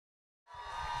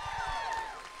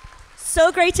So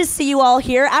great to see you all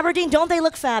here. Aberdeen, don't they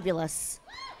look fabulous?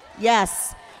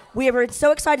 Yes. We were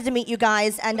so excited to meet you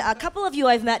guys, and a couple of you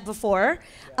I've met before.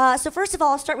 So first of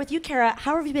all, I'll start with you, Cara.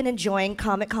 How have you been enjoying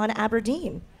Comic-Con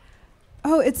Aberdeen?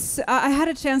 Oh, it's. I had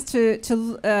a chance to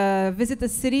visit the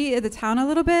city, the town a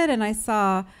little bit, and I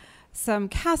saw some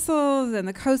castles and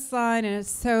the coastline, and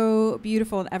it's so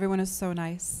beautiful, and everyone is so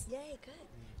nice. Yay, good.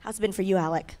 How's it been for you,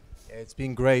 Alec? Yeah, it's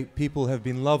been great. People have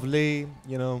been lovely,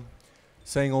 you know,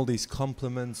 saying all these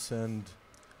compliments, and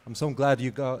I'm so glad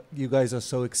you guys are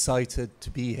so excited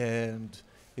to be here, and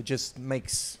it just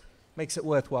makes it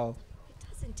worthwhile. It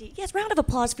does indeed. Yes, round of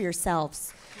applause for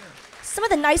yourselves. Yeah. Some of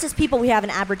the nicest people we have in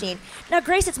Aberdeen. Now,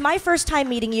 Grace, it's my first time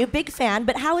meeting you, big fan,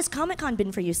 but how has Comic-Con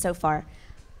been for you so far?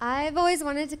 I've always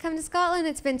wanted to come to Scotland.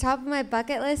 It's been top of my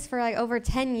bucket list for like over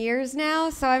 10 years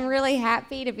now, so I'm really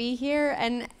happy to be here,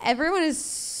 and everyone is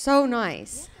so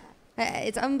nice. Yeah.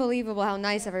 It's unbelievable how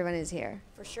nice everyone is here.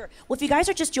 For sure. Well, if you guys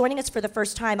are just joining us for the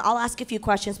first time, I'll ask a few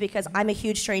questions because I'm a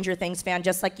huge Stranger Things fan,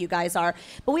 just like you guys are.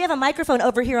 But we have a microphone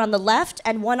over here on the left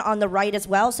and one on the right as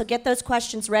well, so get those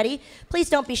questions ready. Please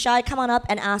don't be shy. Come on up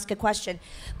and ask a question.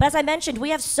 But as I mentioned,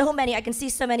 we have so many, I can see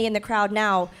so many in the crowd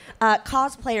now,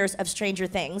 cosplayers of Stranger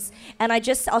Things. And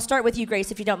I'll start with you,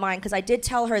 Grace, if you don't mind, because I did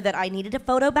tell her that I needed a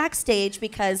photo backstage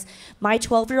because my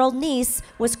 12-year-old niece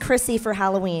was Chrissy for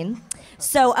Halloween.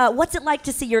 So what's it like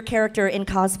to see your character in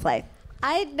cosplay?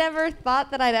 I never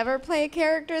thought that I'd ever play a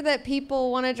character that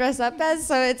people want to dress up as,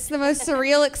 so it's the most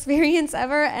surreal experience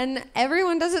ever, and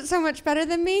everyone does it so much better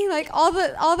than me. Like all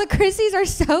the Chrissies are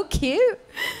so cute.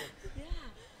 Yeah.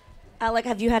 Alec,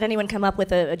 have you had anyone come up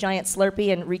with a giant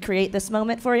Slurpee and recreate this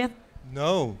moment for you?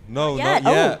 No, Not not yet.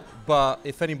 yet. But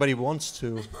if anybody wants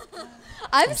to.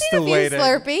 I've seen a few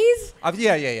Slurpees.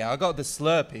 Yeah. I got the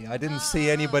Slurpee. I didn't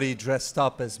see anybody dressed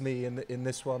up as me in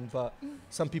this one, but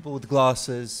some people with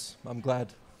glasses. I'm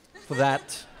glad for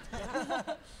that.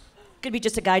 Could be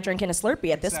just a guy drinking a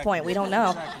Slurpee at this point. We don't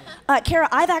know. Cara,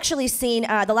 I've actually seen,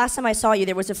 the last time I saw you,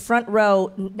 there was a front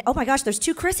row. Oh my gosh, there's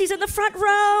two Chrissies in the front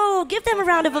row. Give them a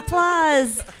round of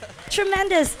applause.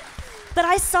 Tremendous. But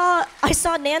I saw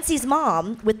Nancy's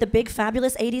mom with the big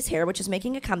fabulous 80s hair, which is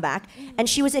making a comeback, and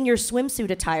she was in your swimsuit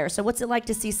attire. So what's it like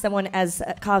to see someone as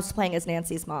cosplaying as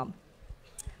Nancy's mom?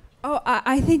 Oh,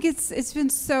 I think it's been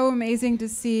so amazing to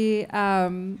see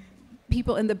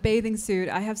people in the bathing suit.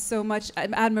 I have so much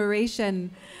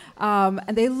admiration, and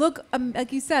they look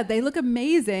like you said, they look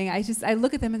amazing. I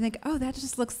look at them and think, oh, that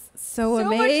just looks so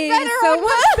amazing, so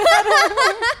much better.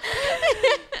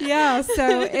 Yeah,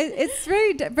 so it's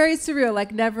very very surreal.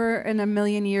 Like never in a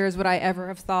million years would I ever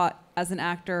have thought as an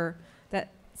actor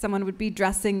that someone would be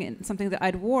dressing in something that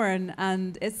I'd worn,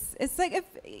 and it's like if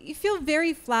you feel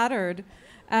very flattered,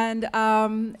 and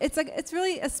it's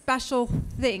really a special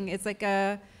thing. It's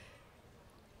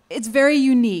very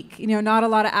unique. You know, not a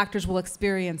lot of actors will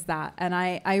experience that, and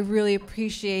I really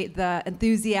appreciate the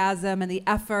enthusiasm and the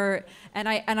effort. And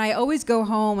I always go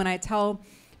home and I tell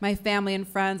my family and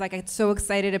friends, like, I get so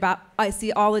excited I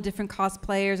see all the different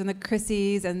cosplayers and the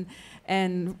Chrissies and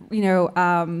you know,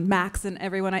 Max and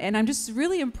everyone, and I'm just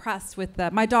really impressed with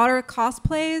that. My daughter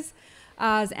cosplays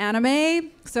as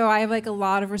anime, so I have like a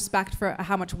lot of respect for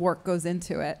how much work goes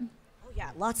into it. Oh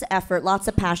yeah, lots of effort, lots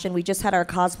of passion. We just had our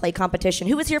cosplay competition.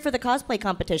 Who was here for the cosplay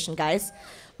competition, guys?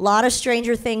 A lot of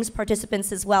Stranger Things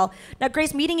participants as well. Now,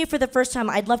 Grace, meeting you for the first time,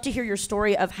 I'd love to hear your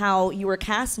story of how you were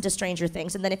cast into Stranger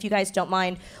Things. And then if you guys don't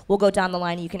mind, we'll go down the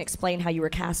line and you can explain how you were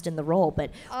cast in the role.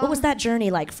 But what was that journey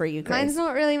like for you, Grace? Mine's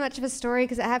not really much of a story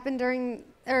because it happened it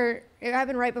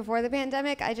happened right before the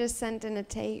pandemic. I just sent in a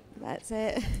tape. That's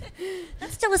it.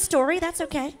 That's still a story. That's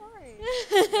okay.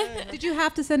 Did you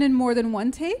have to send in more than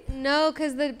one tape? No,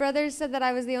 because the brothers said that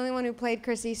I was the only one who played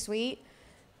Chrissy Sweet.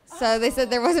 So they said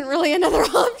there wasn't really another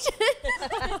option.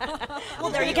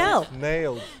 Well, there you go.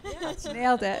 Nailed. Yeah,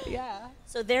 nailed it, yeah.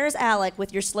 So there's Alec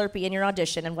with your Slurpee in your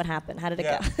audition, and what happened? How did it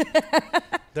go?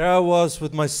 There I was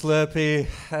with my Slurpee,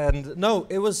 and no,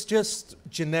 it was just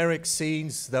generic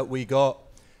scenes that we got,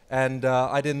 and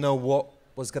I didn't know what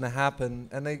was going to happen,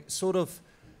 and they sort of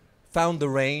found the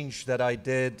range that I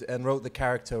did and wrote the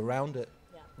character around it,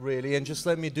 really, and just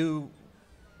let me do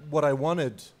what I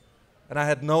wanted. And I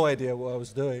had no idea what I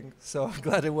was doing, so I'm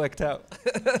glad it worked out.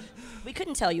 We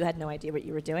couldn't tell you had no idea what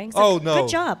you were doing. So oh, no.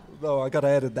 Good job. No, I got to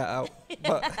edit that out.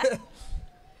 But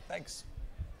thanks.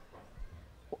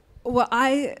 Well,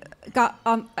 I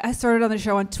started on the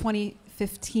show in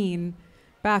 2015,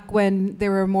 back when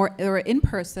there were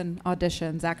in-person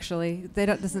auditions, actually.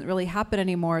 Doesn't really happen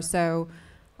anymore, so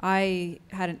I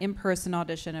had an in-person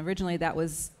audition. Originally, that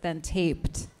was then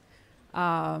taped.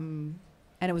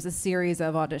 And it was a series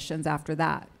of auditions after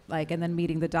that. like, and then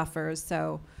meeting the Duffers.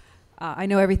 So I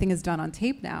know everything is done on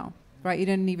tape now, right? You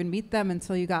didn't even meet them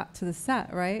until you got to the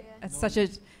set, right? Yeah. It's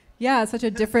such a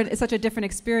different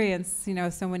experience, you know,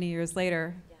 so many years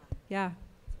later. Yeah.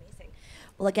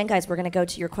 Well, again, guys, we're going to go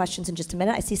to your questions in just a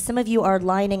minute. I see some of you are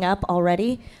lining up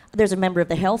already. There's a member of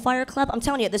the Hellfire Club. I'm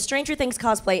telling you, the Stranger Things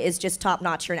cosplay is just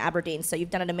top-notch here in Aberdeen, so you've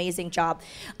done an amazing job.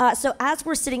 So as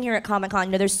we're sitting here at Comic-Con,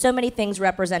 you know, there's so many things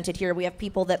represented here. We have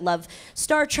people that love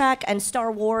Star Trek and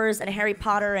Star Wars and Harry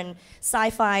Potter and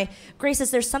sci-fi. Grace, is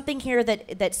there something here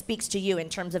that speaks to you in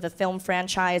terms of a film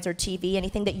franchise or TV,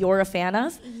 anything that you're a fan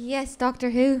of? Yes, Doctor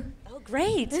Who. Oh,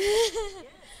 great.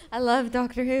 I love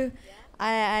Doctor Who.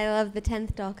 I love the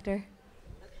 10th Doctor.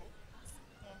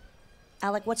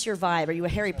 Alec, what's your vibe? Are you a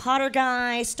Harry Potter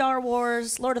guy, Star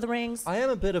Wars, Lord of the Rings? I am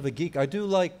a bit of a geek. I do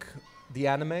like the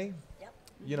anime. Yep.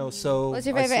 You know, so... What's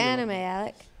your favorite anime,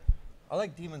 Alec? I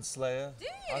like Demon Slayer. Do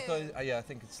you? I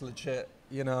think it's legit.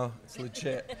 You know, it's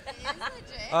legit. It is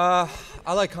legit. I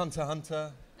like Hunter x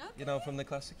Hunter. Okay. You know, from the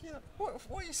classic. Yeah. What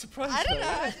are you surprised I don't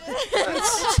know.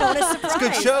 It's a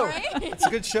good show. Right? It's a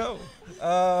good show.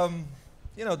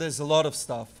 You know, there's a lot of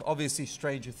stuff. Obviously,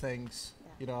 Stranger Things,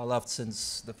 you know, I loved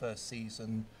since the first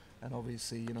season. And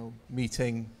obviously, you know,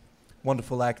 meeting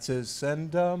wonderful actors.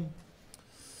 And,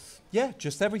 yeah,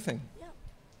 just everything.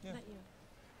 Yeah.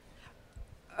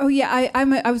 Oh, yeah,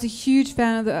 I was a huge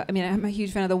fan of I'm a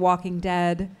huge fan of The Walking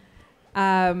Dead.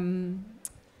 And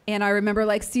I remember,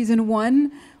 like, season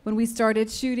 1, when we started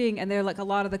shooting, and they're like, a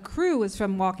lot of the crew was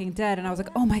from Walking Dead. And I was like,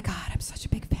 oh, my God, I'm such a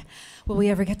big fan. Will we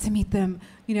ever get to meet them?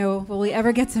 You know, will we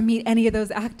ever get to meet any of those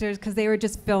actors? Because they were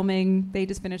just filming. They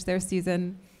just finished their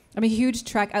season. I'm a huge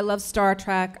Trek. I love Star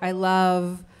Trek. I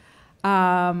love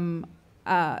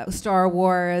Star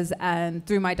Wars. And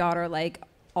through my daughter, like,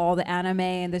 all the anime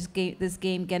and this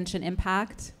game Genshin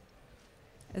Impact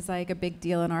is, like, a big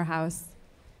deal in our house.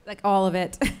 Like, all of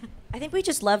it. I think we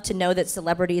just love to know that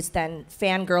celebrities then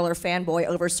fangirl or fanboy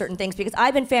over certain things, because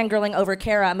I've been fangirling over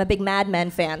Cara. I'm a big Mad Men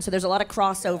fan, so there's a lot of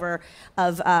crossover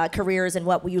of careers and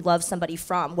what you love somebody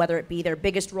from, whether it be their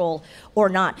biggest role or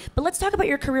not. But let's talk about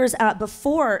your careers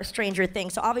before Stranger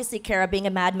Things. So obviously, Cara, being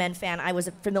a Mad Men fan, I was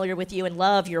familiar with you and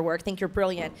love your work, think you're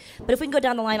brilliant. But if we can go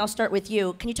down the line, I'll start with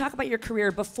you. Can you talk about your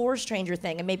career before Stranger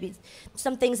Things and maybe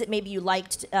some things that maybe you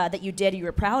liked that you did or you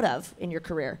were proud of in your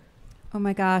career? Oh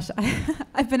my gosh,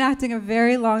 I've been acting a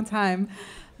very long time.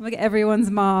 I'm like everyone's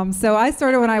mom. So I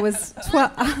started when I was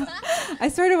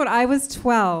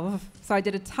 12. So I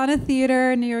did a ton of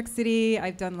theater in New York City.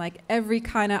 I've done like every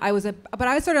kind of, but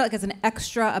I started like as an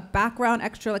extra, a background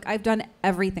extra. Like I've done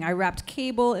everything. I wrapped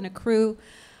cable in a crew.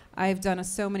 I've done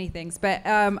so many things. But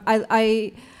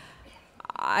I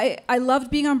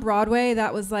loved being on Broadway.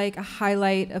 That was like a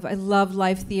highlight of, I loved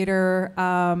live theater.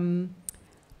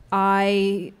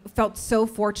 I felt so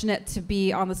fortunate to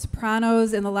be on The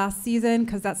Sopranos in the last season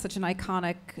because that's such an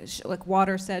iconic, like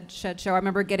watershed show. I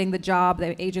remember getting the job.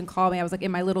 The agent called me. I was like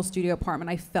in my little studio apartment.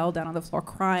 I fell down on the floor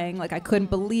crying. Like I couldn't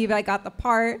believe I got the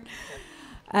part.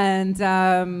 And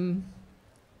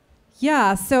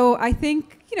yeah, so I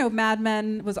think, you know, Mad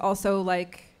Men was also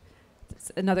like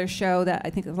another show that I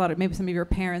think maybe some of your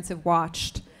parents have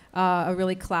watched. A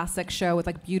really classic show with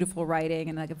like beautiful writing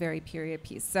and like a very period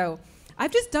piece. So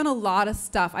I've just done a lot of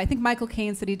stuff. I think Michael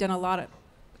Caine said he'd done a lot of,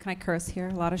 can I curse here?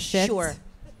 A lot of shit. Sure.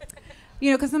 You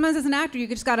know, because sometimes as an actor, you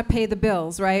just got to pay the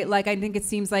bills, right? Like, I think it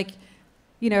seems like,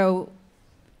 you know,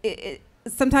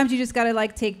 sometimes you just got to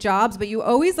like take jobs, but you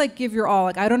always like give your all.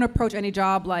 Like, I don't approach any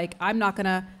job like, I'm going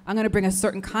to bring a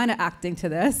certain kind of acting to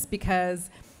this because,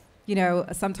 you know,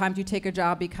 sometimes you take a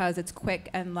job because it's quick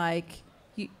and like,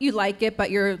 you like it, but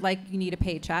you're like, you need a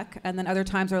paycheck. And then other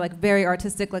times are like very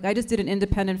artistic. Like I just did an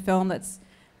independent film that's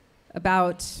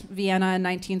about Vienna in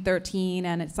 1913.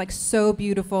 And it's like so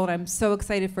beautiful. And I'm so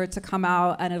excited for it to come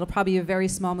out. And it'll probably be a very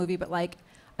small movie, but like,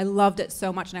 I loved it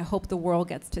so much. And I hope the world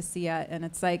gets to see it. And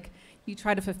it's like, you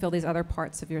try to fulfill these other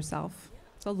parts of yourself.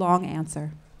 It's a long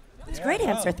answer. It's a great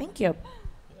answer. Thank you.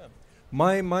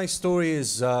 Yeah. My story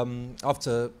is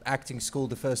after acting school,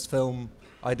 the first film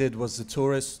I did was The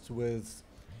Tourist with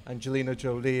Angelina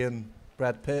Jolie and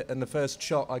Brad Pitt, and the first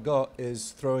shot I got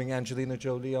is throwing Angelina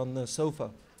Jolie on the sofa.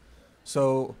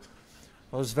 So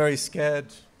I was very scared,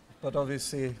 but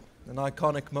obviously an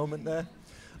iconic moment there.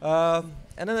 And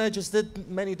then I just did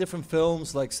many different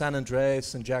films like San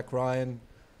Andreas and Jack Ryan.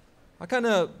 I kind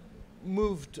of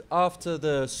moved after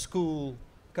the school,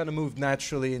 kind of moved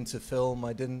naturally into film.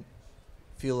 I didn't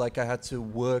feel like I had to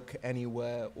work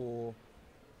anywhere or,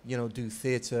 you know, do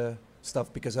theater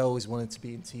stuff because I always wanted to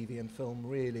be in TV and film,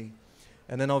 really.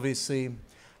 And then obviously, I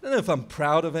don't know if I'm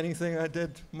proud of anything I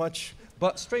did much,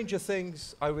 but Stranger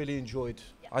Things I really enjoyed.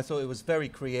 Yeah. I thought it was very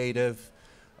creative.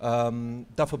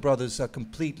 Duffer Brothers are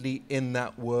completely in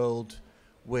that world,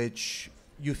 which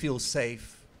you feel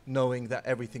safe knowing that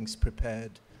everything's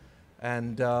prepared.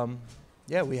 And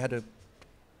yeah, we had a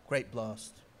great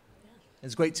blast.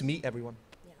 It's great to meet everyone,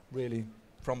 really,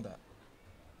 from that.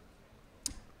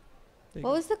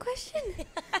 What was the question?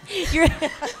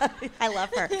 I love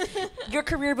her. Your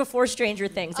career before Stranger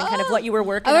Things and kind of what you were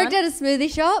working I on. worked at a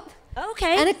smoothie shop.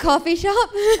 Okay. And a coffee shop.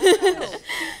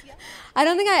 I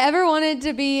don't think I ever wanted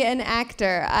to be an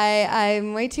actor.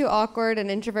 I'm way too awkward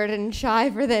and introverted and shy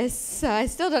for this, so I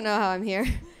still don't know how I'm here.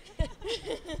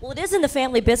 Well, it is in the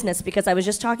family business, because I was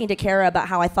just talking to Cara about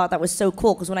how I thought that was so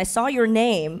cool, because when I saw your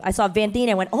name, I saw Van Dien,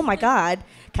 I went, oh my God,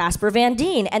 Casper Van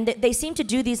Dien. And they seem to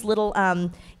do these little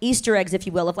Easter eggs, if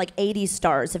you will, of like 80s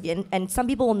stars. And some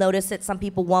people will notice it, some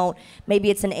people won't.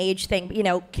 Maybe it's an age thing. But, you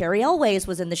know, Carrie Elways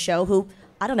was in the show, who,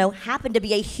 I don't know, happened to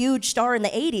be a huge star in the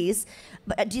 80s.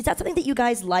 But is that something that you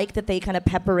guys like, that they kind of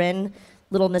pepper in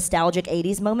little nostalgic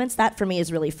 80s moments? That for me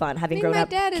is really fun, having grown up.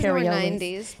 My dad is more Carrie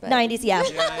 90s. But 90s, yeah.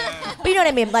 But you know what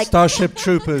I mean? Like, Starship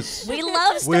Troopers. we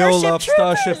love Starship We all love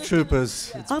Troopers. Starship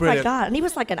Troopers. It's Oh brilliant. my God, and he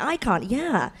was like an icon,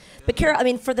 yeah. But Cara, I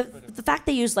mean, for the fact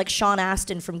they used like Sean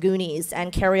Astin from Goonies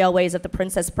and Carrie Elways of The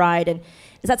Princess Bride, and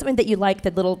is that something that you like, the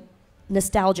little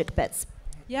nostalgic bits?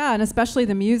 Yeah, and especially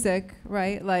the music,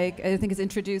 right? Like, I think it's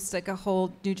introduced like a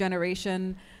whole new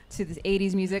generation to this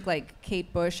 80s music, like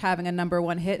Kate Bush having a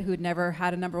 #1 hit who'd never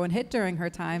had a #1 hit during her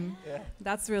time. Yeah.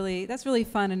 That's really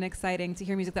fun and exciting to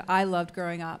hear music that I loved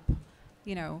growing up,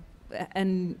 you know,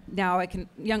 and now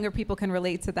younger people can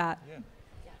relate to that. Yeah,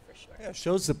 for sure. Yeah, it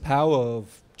shows the power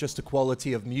of just the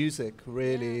quality of music,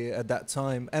 really, at that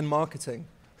time, and marketing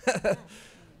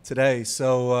today.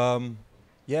 So,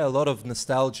 yeah, a lot of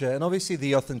nostalgia, and obviously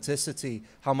the authenticity,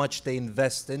 how much they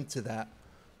invest into that,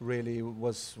 really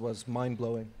was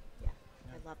mind-blowing. I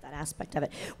love that aspect of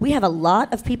it. We have a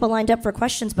lot of people lined up for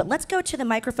questions, but let's go to the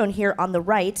microphone here on the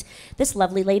right. This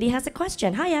lovely lady has a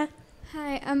question. Hiya.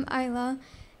 Hi, I'm Isla,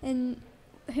 and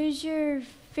who's your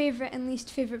favorite and least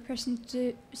favorite person to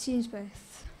do scenes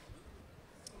with?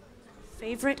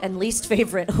 Favorite and least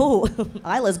favorite. Oh,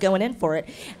 Isla's going in for it.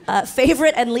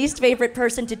 Favorite and least favorite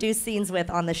person to do scenes with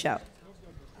on the show.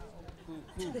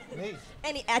 Me?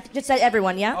 Just said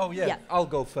everyone, yeah? Oh, yeah. I'll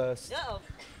go first. Uh-oh.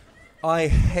 I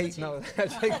hate... No.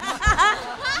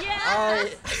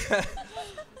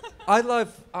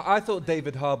 I thought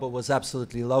David Harbour was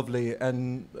absolutely lovely,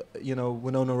 and, you know,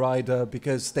 Winona Ryder,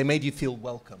 because they made you feel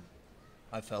welcome,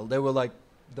 I felt. They were like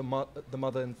the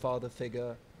mother and father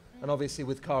figure, and obviously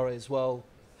with Cara as well,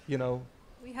 you know.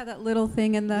 We had that little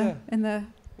thing in the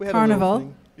We had carnival. A little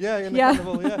thing. Yeah, in the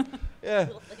carnival, yeah.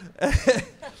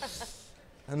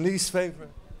 And least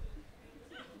favorite.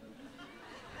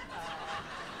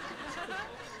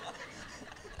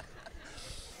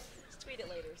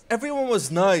 Everyone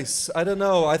was nice. I don't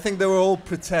know. I think they were all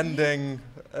pretending,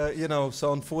 you know,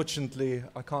 so unfortunately,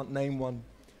 I can't name one.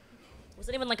 Was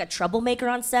anyone like a troublemaker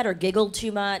on set, or giggled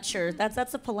too much, or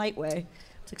that's a polite way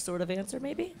to sort of answer,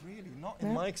 maybe? Really, not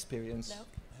in my experience. No.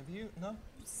 Have you? No?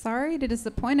 Sorry to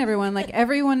disappoint everyone. Like,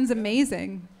 everyone's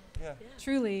amazing. Yeah.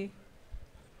 Truly.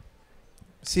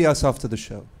 See us after the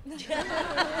show.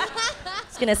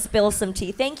 It's going to spill some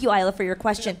tea. Thank you, Isla, for your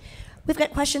question. We've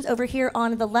got questions over here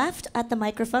on the left at the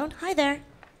microphone. Hi there.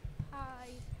 Hi.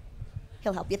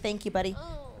 He'll help you. Thank you, buddy.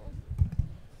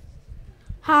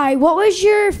 Hi, what was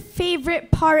your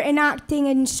favorite part in acting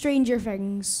in Stranger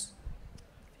Things?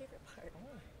 Favorite part?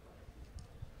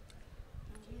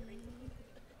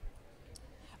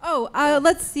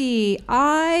 Let's see.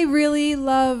 I really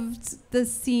loved the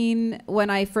scene when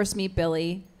I first meet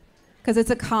Billy, because it's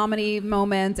a comedy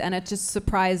moment and it just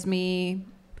surprised me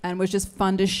and was just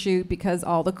fun to shoot because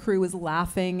all the crew was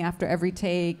laughing after every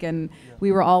take, and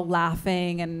we were all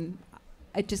laughing, and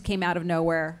it just came out of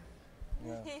nowhere.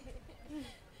 Yeah.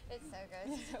 It's so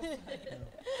good.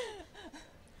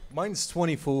 Mine's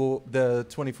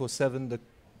 24/7.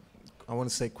 I want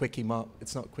to say Quickie Mart.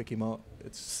 It's not Quickie Mart.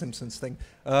 It's a Simpsons thing.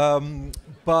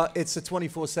 But it's a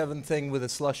 24/7 thing with the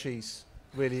slushies.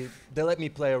 Really, they let me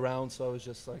play around, so I was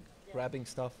just like grabbing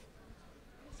stuff.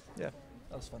 Yeah,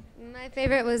 that was fun. My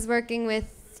favorite was working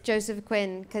with Joseph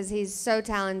Quinn, because he's so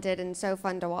talented and so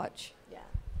fun to watch. Yeah.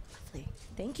 Lovely.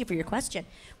 Thank you for your question.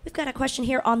 We've got a question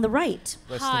here on the right.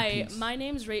 Hi, my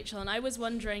name's Rachel, and I was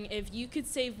wondering if you could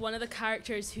save one of the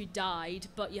characters who died,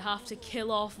 but you have to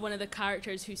kill off one of the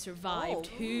characters who survived.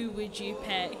 Who would you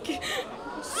pick?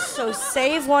 So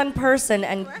save one person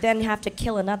and then have to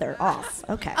kill another off.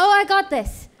 Okay. Oh, I got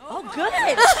this. Oh, good.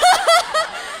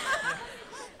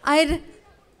 I'd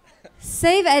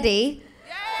save Eddie.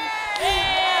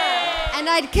 And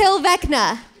I'd kill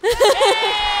Vecna.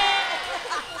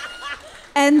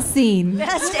 End scene.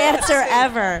 Best answer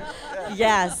ever.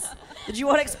 Yes. Did you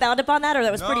want to expound upon that, or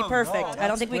that was pretty perfect? No, I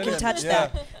don't think we can brilliant. touch Yeah.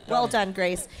 that. Well done,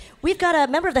 Grace. We've got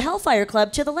a member of the Hellfire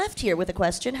Club to the left here with a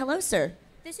question. Hello, sir.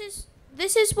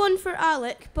 This is one for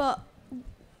Alec, but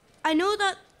I know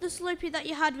that the Slurpee that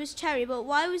you had was cherry, but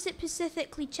why was it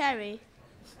specifically cherry?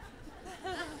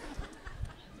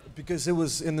 Because it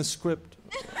was in the script.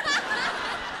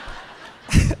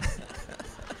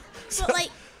 But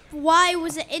like, why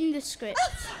was it in the script?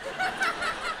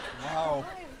 Wow.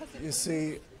 You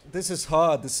see, this is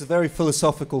hard. This is a very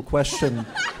philosophical question,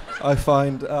 I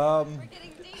find. We're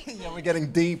getting deep. Yeah, we're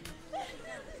getting deep.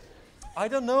 I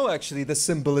don't know, actually, the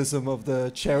symbolism of the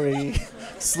cherry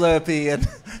Slurpee and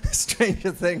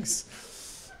Stranger Things.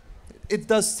 It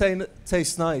does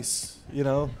taste nice, you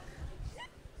know.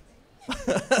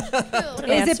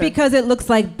 Is it because it looks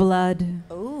like blood?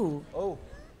 Ooh, Oh,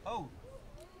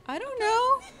 I don't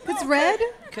know. It's red.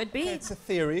 could be. it's a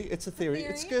theory. It's a theory.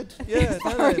 It's good. Yeah,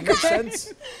 no, it makes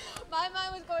sense. My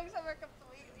mind was going somewhere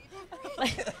completely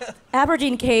different.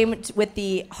 Aberdeen came with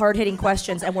the hard-hitting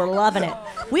questions, and we're loving it.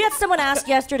 We had someone ask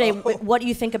yesterday, what do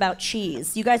you think about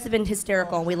cheese? You guys have been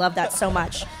hysterical, and we love that so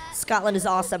much. Scotland is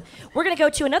awesome. We're going to go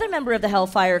to another member of the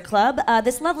Hellfire Club,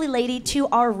 this lovely lady to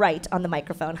our right on the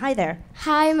microphone. Hi there.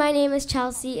 Hi, my name is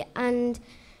Chelsea, and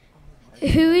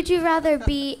who would you rather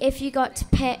be if you got to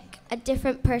pick a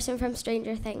different person from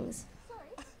Stranger Things?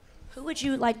 Who would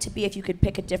you like to be if you could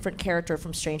pick a different character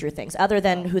from Stranger Things, other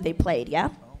than who they played, yeah?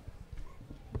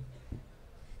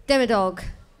 Demodog.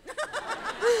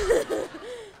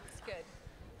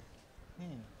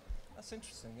 That's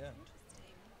interesting, yeah.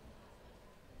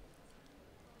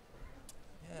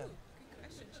 Yeah.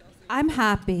 I'm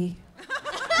happy.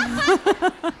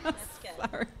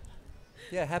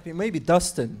 Yeah, happy. Maybe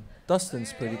Dustin.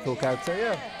 Dustin's a pretty cool character,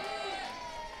 yeah.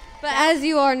 But as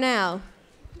you are now.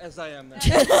 As I am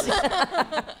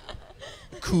now.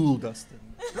 Cool Dustin.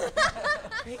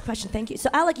 Great question, thank you. So,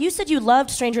 Alec, you said you loved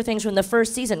Stranger Things from the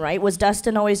first season, right? Was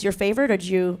Dustin always your favorite, or did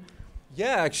you...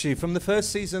 Yeah, actually, from the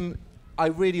first season, I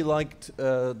really liked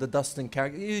the Dustin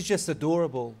character. He was just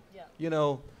adorable. Yeah. You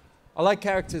know, I like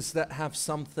characters that have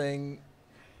something...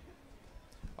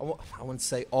 I wouldn't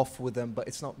say off with them, but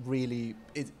it's not really...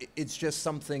 It's just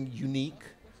something unique,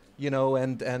 you know,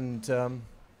 and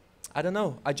I don't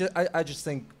know. I just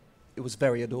think it was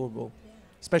very adorable,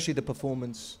 especially the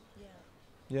performance.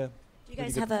 Yeah. Do you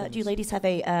guys do you ladies have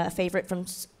a favorite from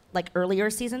like earlier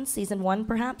seasons, season 1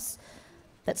 perhaps,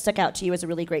 that stuck out to you as a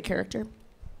really great character?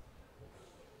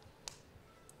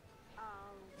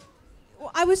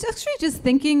 Well, I was actually just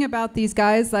thinking about these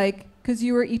guys, like, because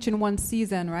you were each in one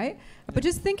season, right? But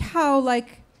just think how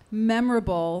like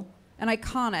memorable and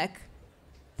iconic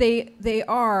they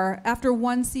are after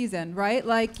one season, right?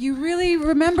 Like you really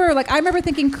remember. Like I remember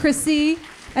thinking Chrissy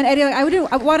and Eddie.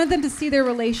 Like, I wanted them to see their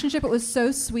relationship. It was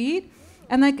so sweet,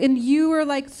 and you were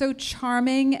like so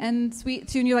charming and sweet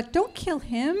too. And you're like, don't kill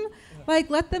him.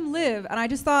 Like let them live. And I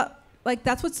just thought like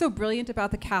that's what's so brilliant about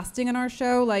the casting in our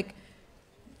show. Like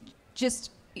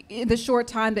just in the short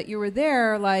time that you were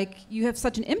there, like you have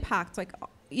such an impact. Like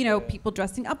you know, people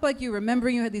dressing up like you,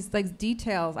 remembering you had these like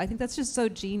details. I think that's just so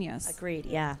genius. Agreed,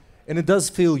 yeah. And it does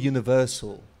feel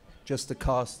universal, just the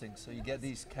casting. So you get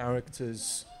these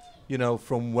characters, you know,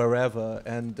 from wherever,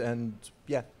 and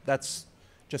yeah, that's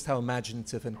just how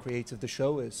imaginative and creative the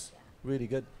show is. Really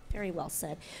good. Very well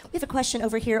said. We have a question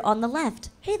over here on the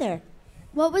left. Hey there.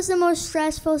 What was the most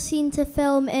stressful scene to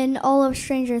film in all of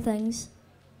Stranger Things?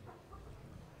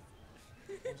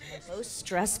 Most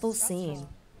stressful scene.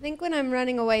 I think when I'm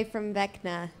running away from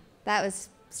Vecna, that was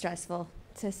stressful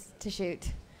to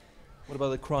shoot. What about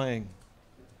the crying?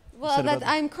 Well,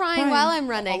 I'm crying while I'm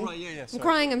running. Oh, right, yeah, I'm sorry.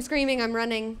 crying, I'm screaming, I'm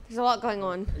running. There's a lot going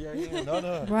on. Yeah,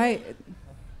 no. Right.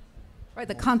 Right,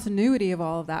 the continuity of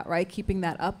all of that, right? Keeping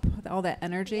that up, all that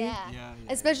energy. Yeah.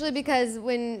 Especially because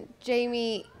when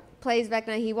Jamie plays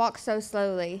Vecna, he walks so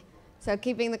slowly. So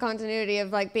keeping the continuity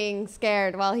of like being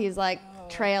scared while he's like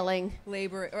trailing.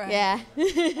 Labor, right. Yeah.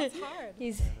 That's hard.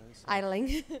 He's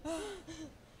idling.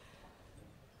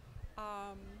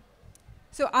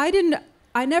 So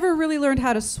I never really learned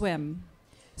how to swim.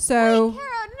 So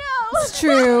Cara, no.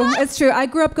 It's true. I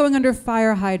grew up going under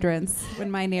fire hydrants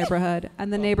in my neighborhood,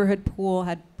 and the neighborhood pool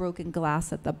had broken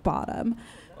glass at the bottom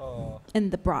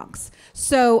in the Bronx.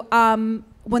 So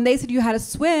when they said you had to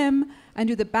swim and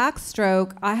do the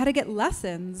backstroke, I had to get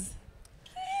lessons.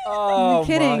 Oh, I'm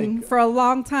kidding, for a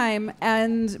long time.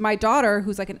 And my daughter,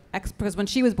 who's like an because when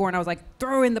she was born, I was like,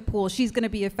 throw her in the pool. She's going to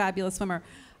be a fabulous swimmer.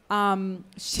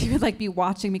 She would like be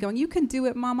watching me going, you can do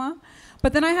it, mama.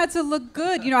 But then I had to look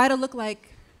good. I had to look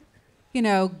like,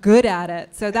 good at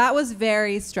it. So that was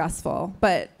very stressful.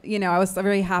 But, I was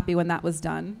very happy when that was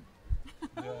done. Oh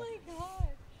my God.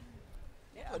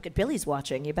 Yeah, look at Billy's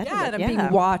watching. You better and I'm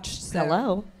being watched. So.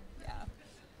 Hello.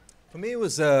 For me, it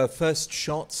was first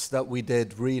shots that we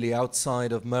did really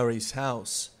outside of Murray's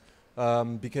house,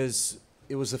 because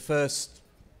it was the first,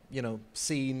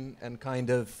 scene, and kind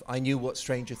of I knew what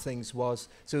Stranger Things was,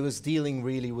 so it was dealing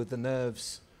really with the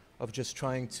nerves of just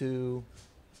trying to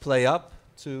play up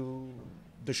to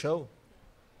the show.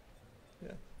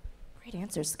 Yeah. Great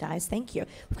answers, guys. Thank you.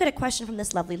 We've got a question from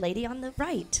this lovely lady on the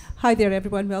right. Hi there,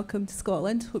 everyone. Welcome to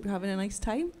Scotland. Hope you're having a nice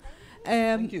time.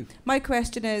 Thank you. My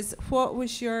question is, what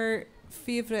was your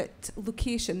favourite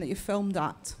location that you filmed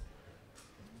at?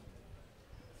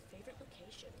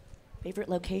 Favorite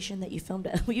location that you filmed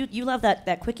at? You love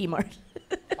that Quickie Mart.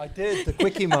 I did, the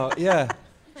Quickie Mart, yeah.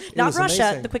 It Not was Russia,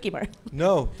 amazing. the Quickie Mart.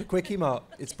 No, the Quickie Mart.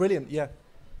 It's brilliant, yeah.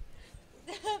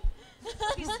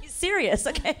 He's serious,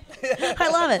 okay. I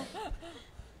love it.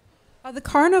 The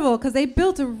carnival, because they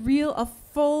built a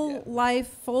full-life,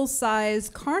 full-size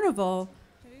carnival.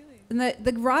 And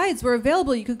the rides were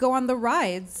available. You could go on the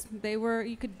rides.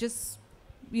 You could just,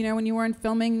 when you weren't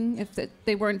filming, if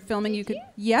they weren't filming, you could.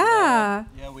 Yeah.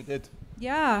 Yeah, we did.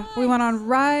 Yeah. We went on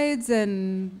rides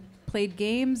and played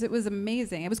games. It was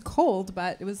amazing. It was cold,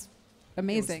 but it was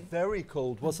amazing. It was very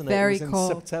cold, wasn't it? Very it was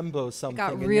cold. in September or something. It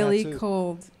got and really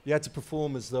cold. You had to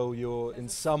perform as though you're in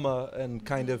summer, and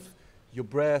kind of your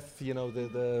breath, the heat from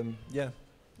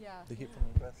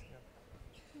your breath.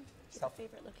 Yeah.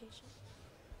 Favorite location?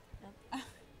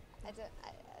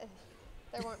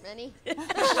 There weren't many.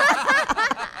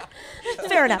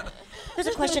 Fair enough. There's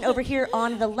a question over here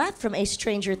on the left from a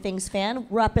Stranger Things fan.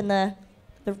 We're up in the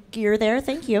gear there.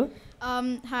 Thank you.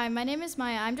 Hi, my name is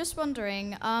Maya. I'm just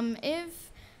wondering,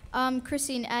 if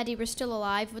Chrissy and Eddie were still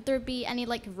alive, would there be any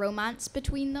romance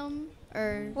between them?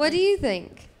 Or What do you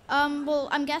think? Well,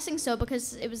 I'm guessing so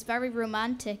because it was very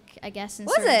romantic, I guess. In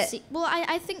Was certain it? Well,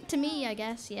 I think to me, I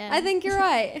guess, yeah. I think you're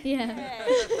right. Yeah.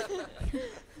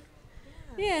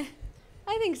 Yeah,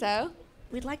 I think so.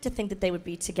 We'd like to think that they would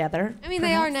be together. I mean,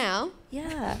 they are now.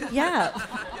 Yeah, yeah.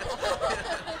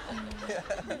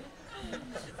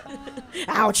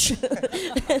 Ouch.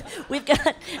 We've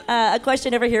got a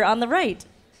question over here on the right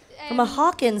from a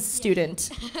Hawkins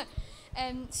student.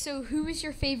 So who was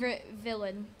your favorite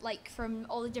villain, from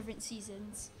all the different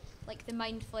seasons? The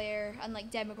Mind Flayer and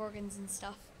Demogorgons and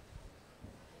stuff?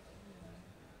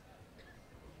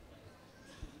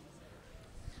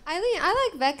 I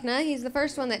like Vecna. He's the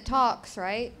first one that talks,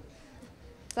 right?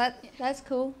 That's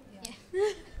cool.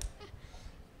 Yeah.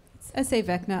 I say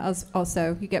Vecna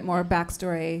also. You get more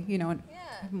backstory, and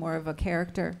more of a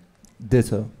character.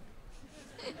 Ditto.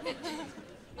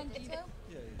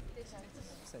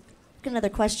 Another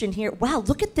question here. Wow,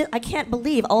 look at this. I can't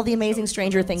believe all the amazing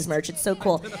Stranger Things merch. It's so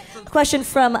cool. Question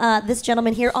from this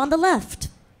gentleman here on the left.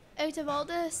 Out of all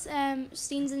the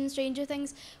scenes in Stranger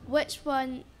Things, which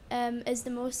one is the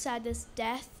most saddest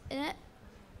death in it?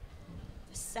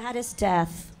 Saddest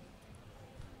death.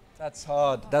 That's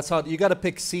hard. That's hard. You got to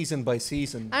pick season by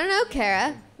season. I don't know,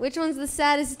 Cara. Which one's the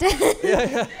saddest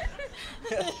death?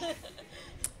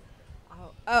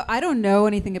 Oh, I don't know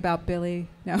anything about Billy.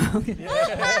 No.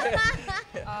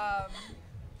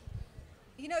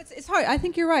 It's hard. I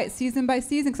think you're right, season by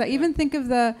season. Because I even think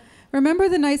of remember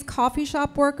the nice coffee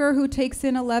shop worker who takes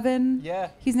in 11? Yeah.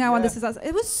 He's now on This Is Us.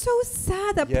 It was so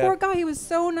sad. That poor guy. He was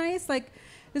so nice.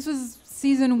 This was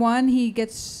season 1. He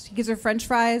gives her French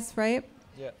fries, right?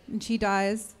 Yeah. And she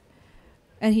dies.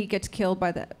 And he gets killed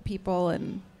by the people.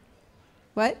 And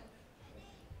what?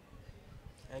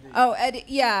 Eddie. Oh, Eddie.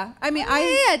 Yeah. I mean,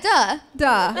 Duh.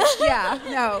 Yeah.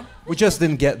 No. We just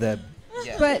didn't get there.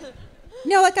 Yeah. But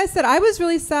no, like I said, I was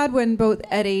really sad when both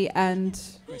Eddie and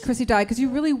Chrissy died because you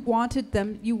really wanted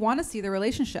them. You want to see the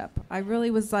relationship. I really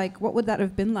was like, what would that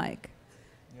have been like?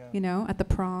 Yeah. At the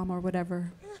prom or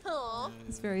whatever. Aww.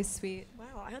 It's very sweet.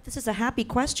 Wow, I hope this is a happy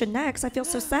question next. I feel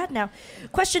so sad now.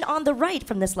 Question on the right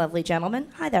from this lovely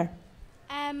gentleman. Hi there.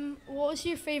 What was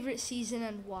your favorite season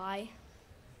and why?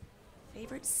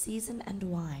 Favorite season and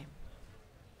why?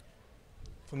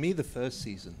 For me, the first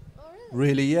season. Oh,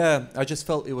 really? Yeah. I just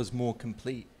felt it was more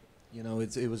complete.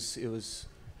 It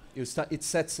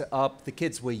sets it up. The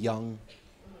kids were young,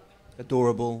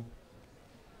 adorable.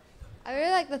 I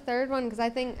really like the third one because I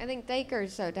think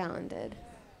Dacre's so talented.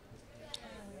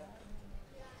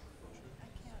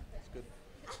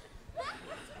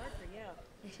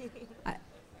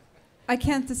 I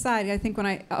can't decide. I think when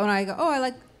I go, I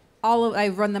like I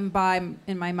run them by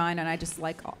in my mind, and I just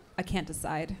I can't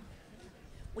decide.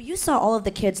 Well, you saw all of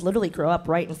the kids literally grow up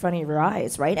right in front of your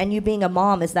eyes, right? And you being a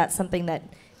mom, is that something that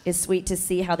is sweet to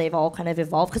see how they've all kind of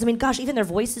evolved? Because, I mean, gosh, even their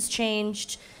voices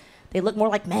changed. They look more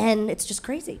like men. It's just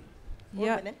crazy. Or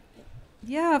Yeah. women.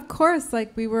 Yeah, of course.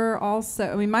 Like we were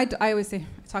also. I mean, I always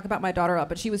talk about my daughter a lot,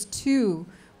 but she was 2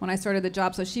 when I started the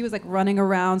job, so she was like running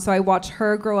around. So I watched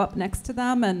her grow up next to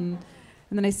them, and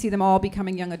then I see them all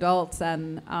becoming young adults,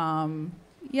 and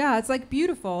yeah, it's like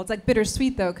beautiful. It's like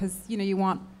bittersweet though, because you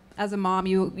want, as a mom,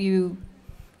 you're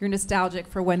nostalgic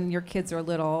for when your kids are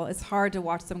little. It's hard to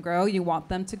watch them grow. You want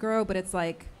them to grow, but it's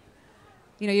like,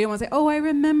 you don't want to say, "Oh, I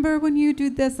remember when you do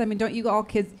this." I mean, don't you all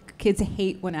kids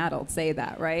hate when adults say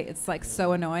that, right? It's like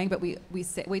so annoying, but we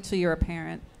say, wait till you're a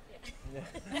parent.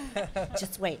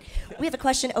 Just wait. We have a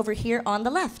question over here on the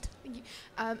left.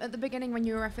 At the beginning, when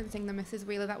you were referencing the Mrs.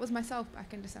 Wheeler, that was myself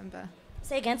back in December.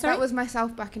 Say again, sorry? That was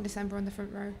myself back in December on the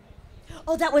front row.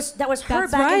 Oh, that was her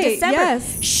That's back right, in December.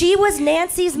 yes. She was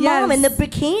Nancy's mom Yes. in the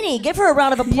bikini. Give her a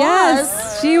round of applause.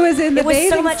 Yes, she was in the It was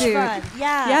bathing so much suit. fun.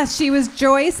 Yeah. Yes, she was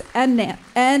Joyce and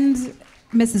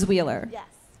Mrs. Wheeler. Yes.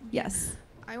 Yes.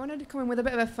 I wanted to come in with a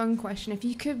bit of a fun question. If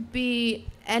you could be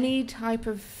any type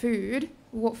of food,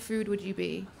 what food would you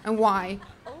be, and why?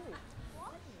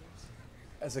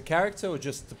 As a character or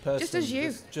just the person? Just as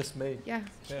you. Just me. Yeah.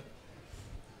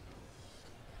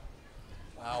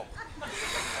 Wow.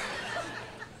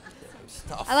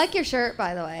 I like your shirt,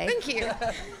 by the way. Thank you.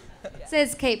 It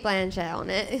says Kate Blanchett on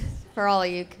it, for all of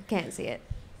you who can't see it.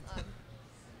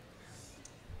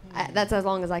 That's as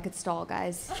long as I could stall,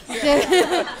 guys.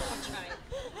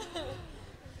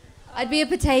 I'd be a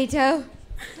potato.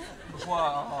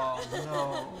 Wow,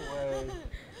 no way.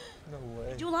 No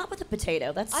way. You do a lot with a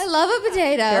potato. I love a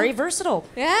potato. Very versatile.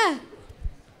 Yeah.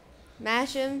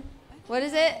 Mash them. What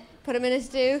is it? Put them in a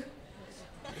stew.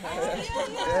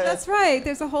 That's right.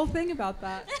 There's a whole thing about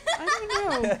that. I don't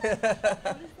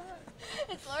know.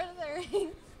 It's Lord of the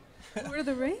Rings. Lord of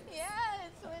the Rings? Yeah,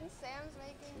 it's when Sam's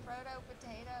making Frodo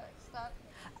potato stuff.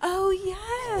 Oh,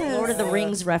 yes. Lord of the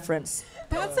Rings reference.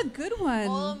 That's a good one.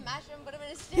 Boil them, mash them, put them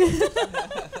in a stew.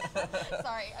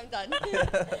 Sorry, I'm done.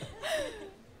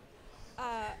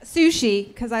 Sushi,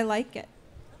 because I like it.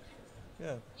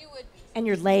 Yeah. You would be. And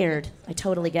you're layered. I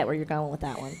totally get where you're going with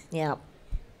that one. Yeah.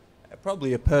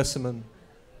 Probably a persimmon.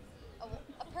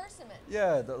 A persimmon.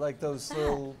 Yeah, like those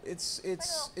little. It's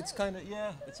kind of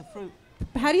it's a fruit.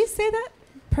 How do you say that?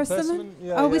 Persimmon? Persimmon?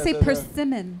 Yeah, oh, we yeah, say the-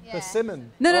 persimmon. Yeah.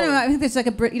 Persimmon. No. Oh. I think there's like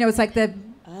it's like the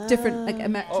different,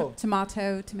 like Oh.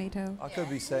 tomato. I could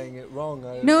be saying it wrong.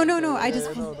 No, I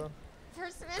just- no.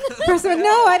 Persimmon. Persimmon?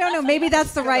 No, I don't know. Maybe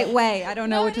that's the right way. I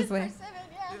don't know which is way. Persimmon,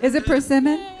 yeah. Is it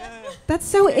persimmon? Yeah. That's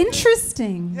so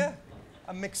interesting. Yeah,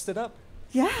 I mixed it up.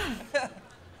 Yeah.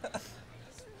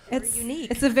 It's unique.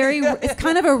 It's it's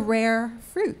kind of a rare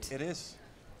fruit. It is.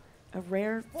 A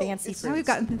rare, fancy Now fruit. we've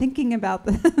gotten thinking about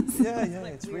this. Yeah,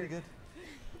 it's really good.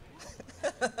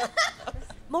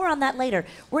 More on that later.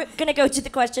 We're going to go to the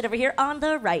question over here on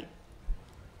the right.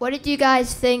 What did you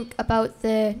guys think about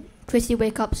the Chrissy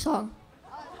Wake Up song?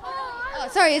 Oh,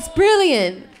 sorry, it's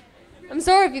brilliant. I'm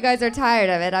sorry if you guys are tired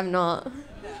of it. I'm not.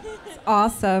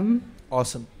 Awesome.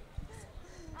 Awesome.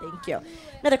 Thank you.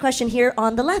 Another question here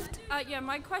on the left. Yeah,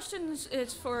 my question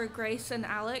is for Grace and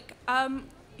Alec.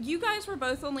 You guys were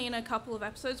both only in a couple of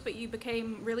episodes, but you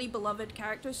became really beloved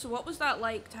characters. So what was that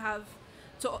like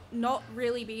to not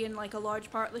really be in like a large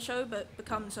part of the show, but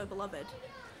become so beloved?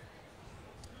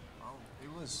 It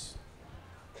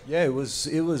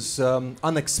was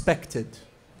unexpected.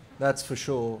 That's for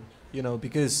sure.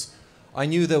 Because I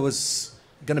knew there was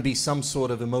going to be some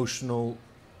sort of emotional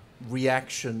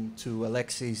reaction to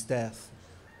Alexi's death,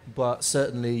 but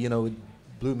certainly, it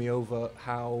blew me over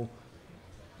how,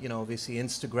 obviously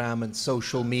Instagram and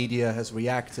social media has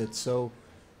reacted. So,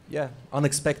 yeah,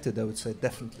 unexpected, I would say,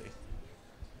 definitely.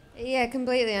 Yeah,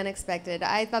 completely unexpected.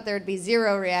 I thought there would be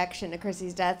zero reaction to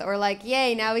Chrissy's death, or like,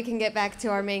 yay, now we can get back to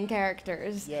our main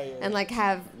characters and like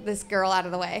have this girl out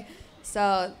of the way.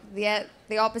 So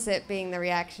the opposite being the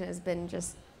reaction has been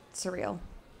just surreal.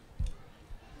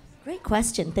 Great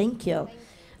question. Thank you.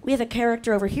 We have a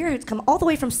character over here who's come all the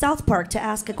way from South Park to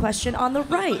ask a question on the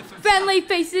right. Friendly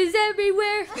faces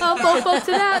everywhere. Humble folks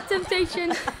without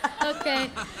temptation. Okay.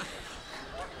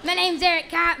 My name's Eric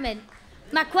Cartman.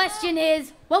 My question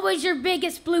is, what was your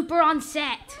biggest blooper on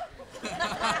set?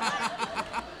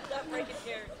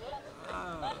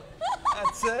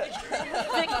 That's it.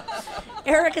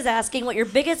 Eric is asking what your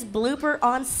biggest blooper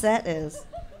on set is.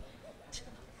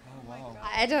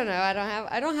 I don't know.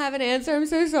 I don't have an answer. I'm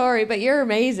so sorry, but you're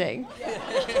amazing.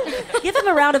 Give him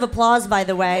a round of applause, by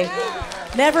the way.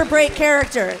 Never break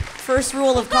character. First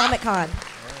rule of Comic-Con.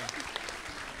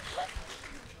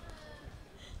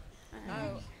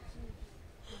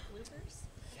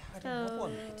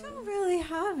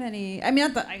 have any. I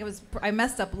mean, not that I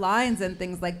messed up lines and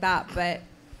things like that, but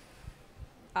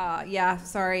yeah,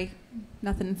 sorry,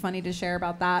 nothing funny to share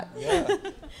about that. Yeah.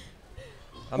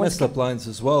 I messed up lines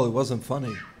as well. It wasn't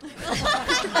funny.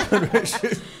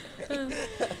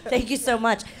 Thank you so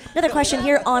much. Another question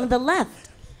here on the left.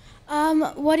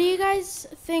 What do you guys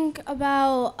think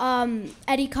about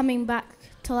Eddie coming back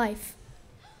to life?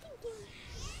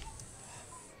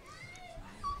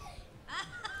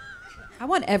 I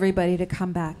want everybody to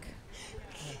come back.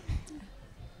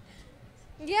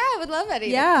 Yeah, I would love Eddie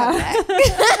Yeah. to come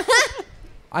back.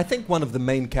 I think one of the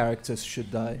main characters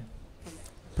should die.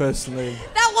 Personally.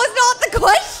 That was not the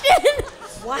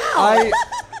question. Wow.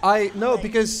 I no,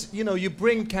 because you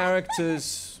bring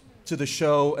characters to the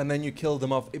show and then you kill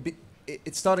them off.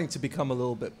 It's starting to become a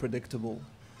little bit predictable.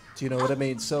 Do you know what I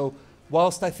mean? So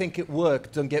whilst I think it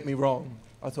worked, don't get me wrong,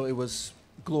 I thought it was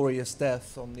glorious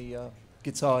death on the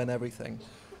guitar and everything.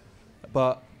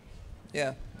 But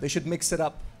yeah, they should mix it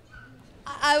up.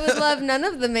 I would love none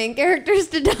of the main characters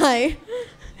to die.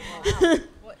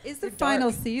 Well, it's the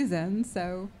final season,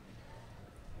 so.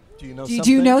 Do you know Did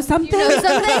something? you know something? Do you know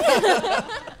something?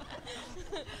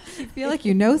 I feel like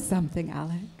you know something,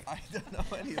 Alec. I don't know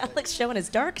anything. Alec's showing his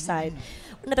dark side.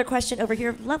 Another question over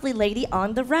here. Lovely lady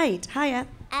on the right. Hiya.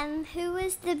 Who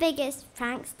was the biggest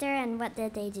prankster and what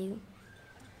did they do?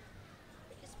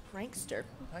 Prankster.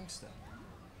 Prankster.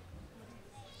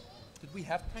 Did we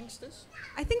have pranksters?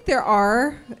 I think there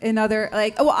are in other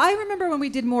I remember when we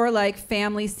did more like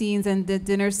family scenes and the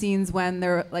dinner scenes when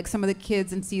there were like some of the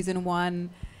kids in season 1,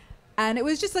 and it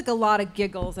was just like a lot of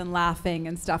giggles and laughing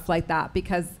and stuff like that,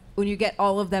 because when you get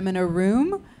all of them in a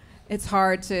room, it's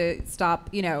hard to stop,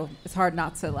 it's hard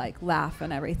not to like laugh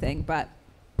and everything. But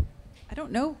I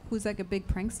don't know who's like a big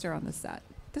prankster on the set.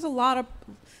 There's a lot of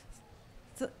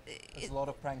There's a lot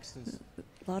of pranksters.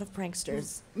 A lot of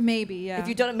pranksters. Maybe, yeah. If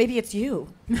you don't, maybe it's you.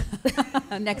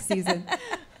 Next season.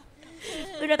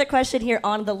 Another question here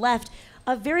on the left.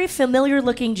 A very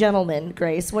familiar-looking gentleman,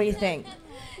 Grace. What do you think?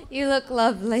 You look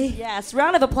lovely. Yes.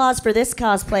 Round of applause for this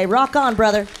cosplay. Rock on,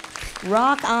 brother.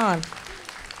 Rock on.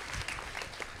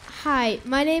 Hi,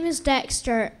 my name is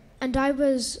Dexter, and I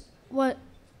was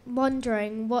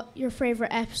wondering what your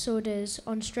favorite episode is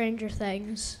on Stranger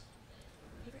Things.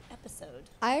 Favorite episode?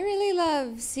 I really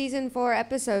love season 4,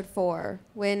 episode 4,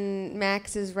 when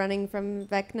Max is running from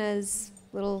Vecna's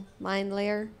little mind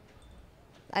lair.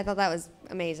 I thought that was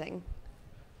amazing.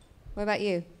 What about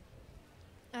you?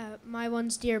 My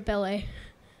one's Dear Billy.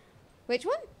 Which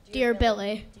one? Dear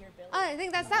Billy. Oh, I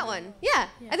think that's that one. Yeah,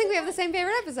 I think we have the same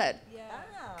favorite episode. Yeah.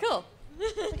 Cool.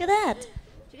 Look at that. Do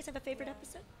you guys have a favorite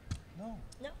episode? No.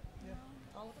 No? Yeah.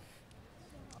 All of them?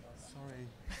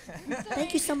 Sorry.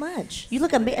 Thank you so much. You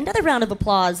look amazing. Another round of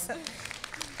applause.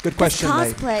 Good question,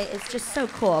 This mate. cosplay is just so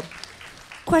cool.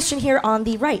 Question here on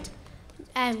the right.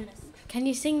 Can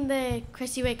you sing the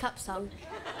Chrissy Wake Up song?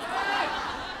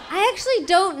 I actually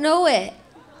don't know it.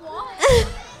 What?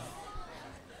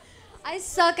 I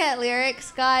suck at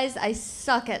lyrics, guys. I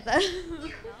suck at them.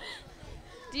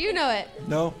 Do you know it?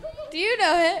 No. Do you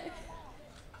know it?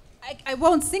 I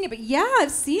won't sing it, but yeah,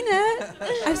 I've seen it.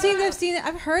 I've seen it.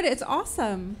 I've heard it. It's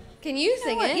awesome. Can you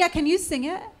sing it? Yeah, can you sing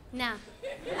it? No.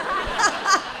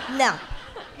 No.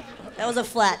 That was a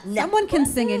flat no. Someone can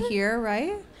sing it here,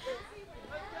 right?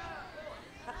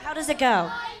 How does it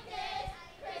go?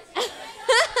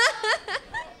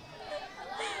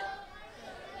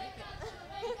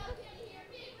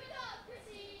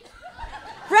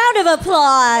 Round of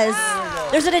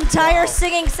applause. There's an entire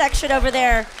singing section over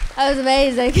there. That was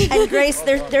amazing. And Grace,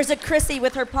 there's a Chrissy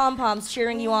with her pom-poms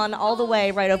cheering you on all the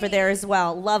way right over there as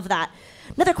well. Love that.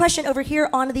 Another question over here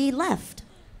on the left.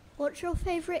 What's your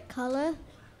favorite color?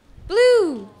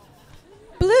 Blue.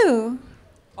 Blue.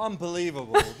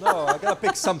 Unbelievable. No, I gotta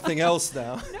pick something else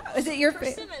now. Is it your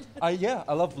favorite? Yeah,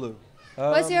 I love blue.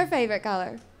 What's your favorite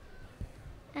color?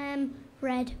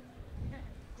 Red.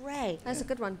 Gray. That's a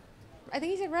good one. I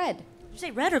think he said red. Did you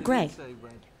say red or gray?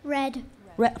 Red.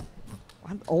 Red.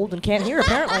 I'm old and can't hear,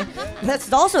 apparently.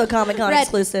 That's also a Comic-Con Red.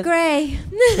 exclusive. Gray.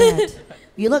 Red.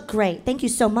 You look great. Thank you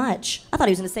so much. I thought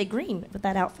he was going to say green with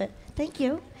that outfit. Thank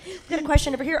you. We got a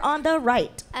question over here on the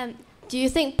right. Do you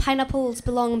think pineapples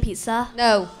belong on pizza?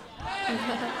 No.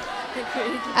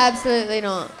 Absolutely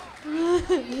not.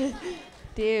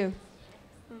 Do you?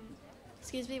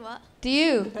 Excuse me, what? Do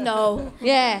you? No.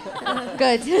 Yeah.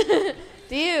 Good.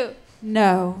 Do you?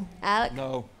 No. Alec?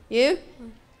 No. You?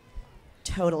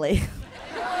 Totally.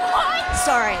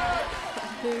 Sorry.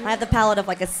 I have the palate of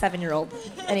like a 7-year-old.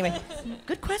 Anyway,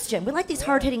 good question. We like these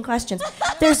hard-hitting questions.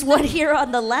 There's one here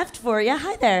on the left for you.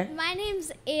 Hi there. My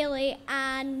name's Ailey,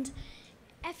 and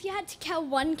If you had to kill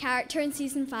one character in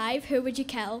season 5, who would you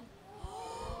kill?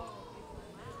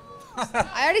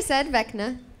 I already said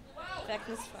Vecna.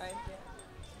 Vecna's fine.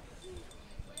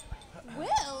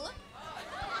 Will?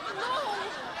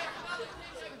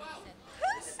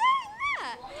 Who's saying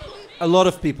that? A lot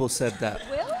of people said that.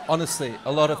 Will? Honestly,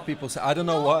 a lot of people said. I don't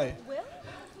know why. Will?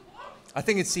 I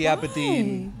think it's the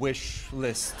Aberdeen wish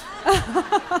list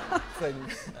thing.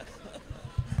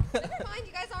 Never mind,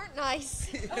 you guys aren't nice.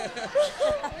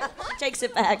 Takes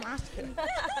it back.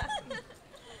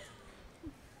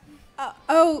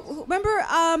 Remember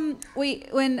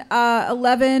when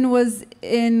 11 was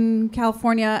in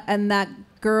California and that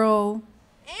girl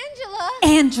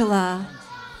Angela,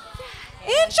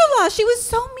 she was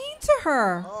so mean to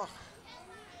her.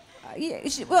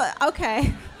 Well,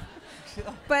 okay,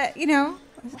 but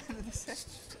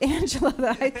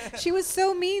Angela, she was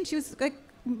so mean. She was like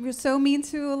so mean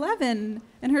to 11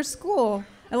 in her school.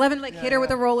 11 hit her with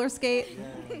a roller skate.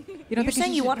 You're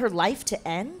saying you want her life to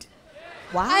end?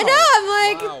 Wow. I know. I'm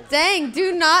like, dang,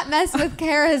 do not mess with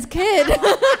Cara's kid.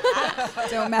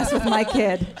 Don't mess with my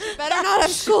kid. Better not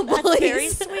have school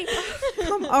bullies. That's very sweet.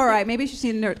 All right, maybe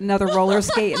she needs another roller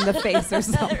skate in the face or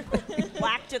something.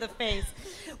 Whack to the face.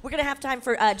 We're going to have time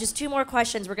for just 2 more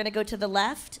questions. We're going to go to the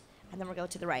left, and then we'll go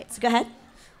to the right. So go ahead.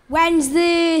 When's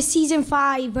the season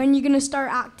 5? When are you going to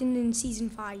start acting in season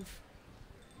 5?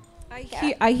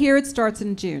 I hear it starts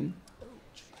in June.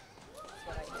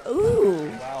 Ooh.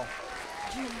 Wow.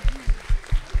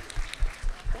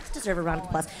 Deserve a round of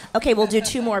applause. Okay, we'll do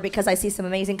 2 more because I see some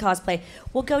amazing cosplay.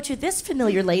 We'll go to this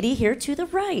familiar lady here to the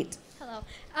right. Hello.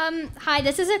 Hi,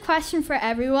 this is a question for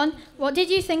everyone. What did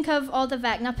you think of all the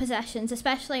Vecna possessions,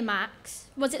 especially Max?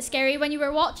 Was it scary when you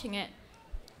were watching it?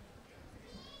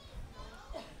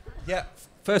 Yeah,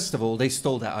 first of all, they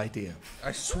stole that idea.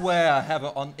 I swear I have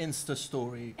it on Insta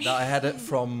story that I had it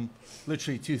from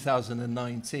literally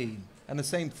 2019. And the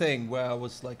same thing where I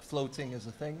was like floating as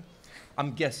a thing.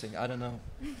 I'm guessing, I don't know.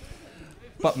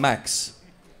 But Max.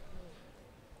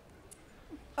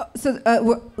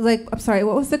 I'm sorry,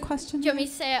 what was the question? Do you want me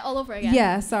to say it all over again?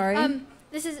 Yeah, sorry.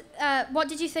 This is, what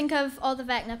did you think of all the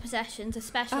Vecna possessions,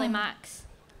 especially Max?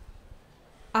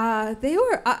 They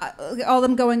were, all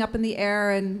them going up in the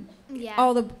air and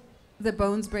all the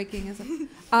bones breaking. It's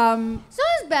not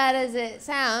as bad as it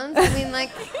sounds. I mean,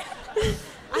 like...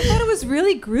 I thought it was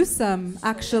really gruesome,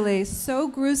 actually. So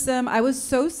gruesome. I was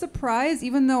so surprised,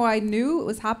 even though I knew it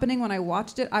was happening when I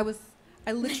watched it. I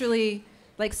literally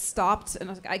stopped and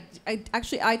I was like,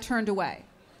 I turned away.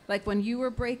 Like when you were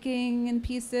breaking in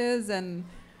pieces, and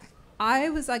I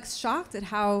was shocked at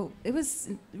how it was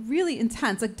really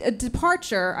intense. Like a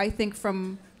departure, I think,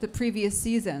 from the previous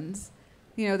seasons.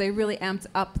 They really amped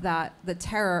up the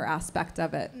terror aspect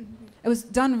of it. Mm-hmm. It was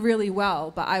done really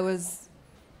well, but I was,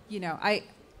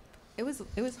 It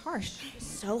was harsh.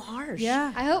 So harsh.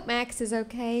 Yeah. I hope Max is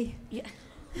okay. Yeah.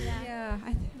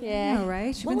 I know,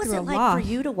 right? She's what been was through it a like lot. for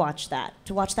you to watch that?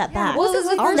 Back? Well, this is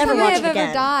the I'll first never time watch I've it again.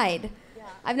 ever died. Yeah.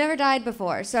 I've never died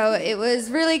before, so it was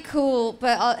really cool.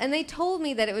 But and they told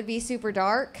me that it would be super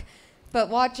dark. But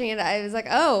watching it, I was like,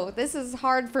 oh, this is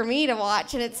hard for me to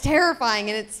watch, and it's terrifying,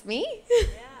 and it's me. Yeah.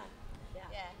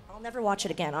 I'll never watch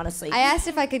it again, honestly. I asked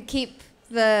if I could keep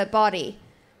the body.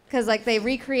 Because they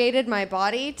recreated my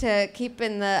body to keep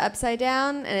in the upside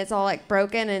down, and it's all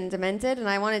broken and demented, and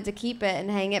I wanted to keep it and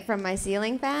hang it from my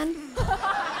ceiling fan.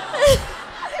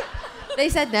 They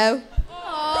said no.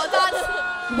 Oh,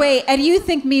 that's... Wait, and you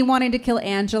think me wanting to kill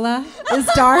Angela is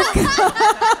dark?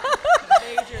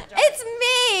 It's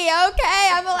me, okay?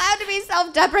 I'm allowed to be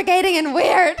self-deprecating and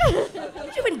weird.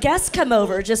 When guests come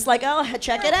over, just check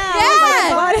it out.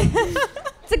 Yeah.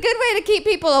 It's a good way to keep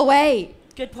people away.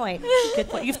 Good point.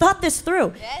 You've thought this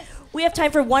through. Yes. We have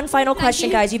time for one final question,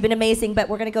 guys. You've been amazing, but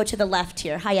we're going to go to the left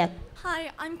here. Hiya.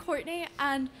 Hi, I'm Courtney,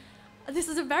 and this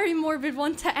is a very morbid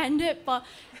one to end it, but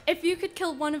if you could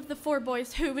kill one of the 4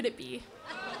 boys, who would it be?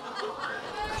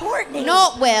 Courtney.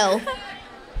 Not Will.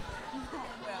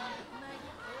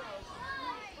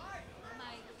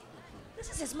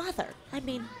 This is his mother. I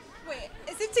mean... Wait,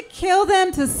 is it to kill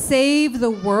them to save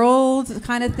the world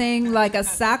kind of thing, like a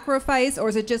sacrifice, or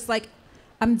is it just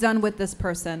I'm done with this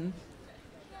person?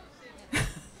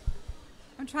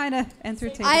 I'm trying to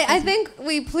entertain. I think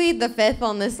we plead the 5th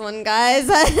on this one, guys.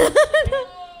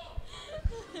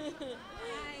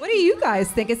 What do you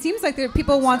guys think? It seems like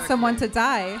people want someone to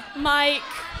die. Mike.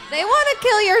 They want to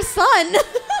kill your son.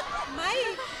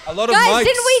 A lot of Guys, mics.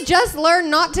 didn't we just learn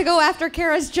not to go after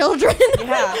Cara's children?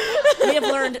 Yeah,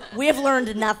 we have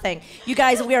learned nothing. You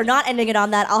guys, we are not ending it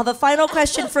on that. I'll have a final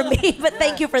question for me, but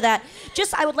thank you for that.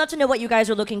 Just, I would love to know what you guys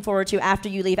are looking forward to after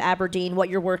you leave Aberdeen, what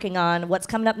you're working on, what's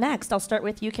coming up next. I'll start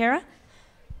with you, Cara.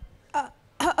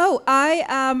 I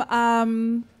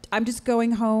am. I'm just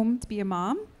going home to be a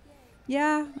mom.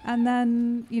 Yeah, and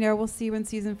then we'll see when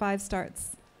season 5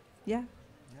 starts. Yeah.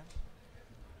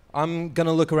 I'm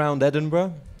gonna look around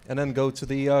Edinburgh and then go to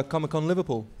the Comic-Con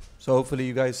Liverpool. So hopefully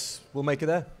you guys will make it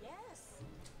there.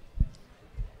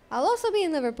 I'll also be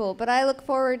in Liverpool, but I look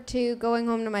forward to going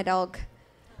home to my dog.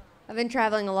 I've been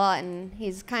traveling a lot, and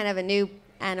he's kind of a new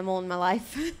animal in my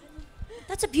life.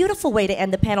 That's a beautiful way to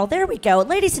end the panel. There we go.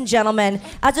 Ladies and gentlemen,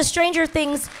 as a Stranger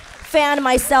Things fan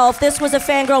myself, this was a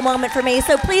fangirl moment for me.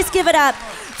 So please give it up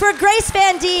for Grace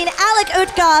Van Dien, Alec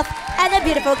Utgoff, and the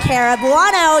beautiful Cara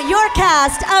Buono, your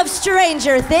cast of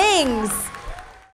Stranger Things.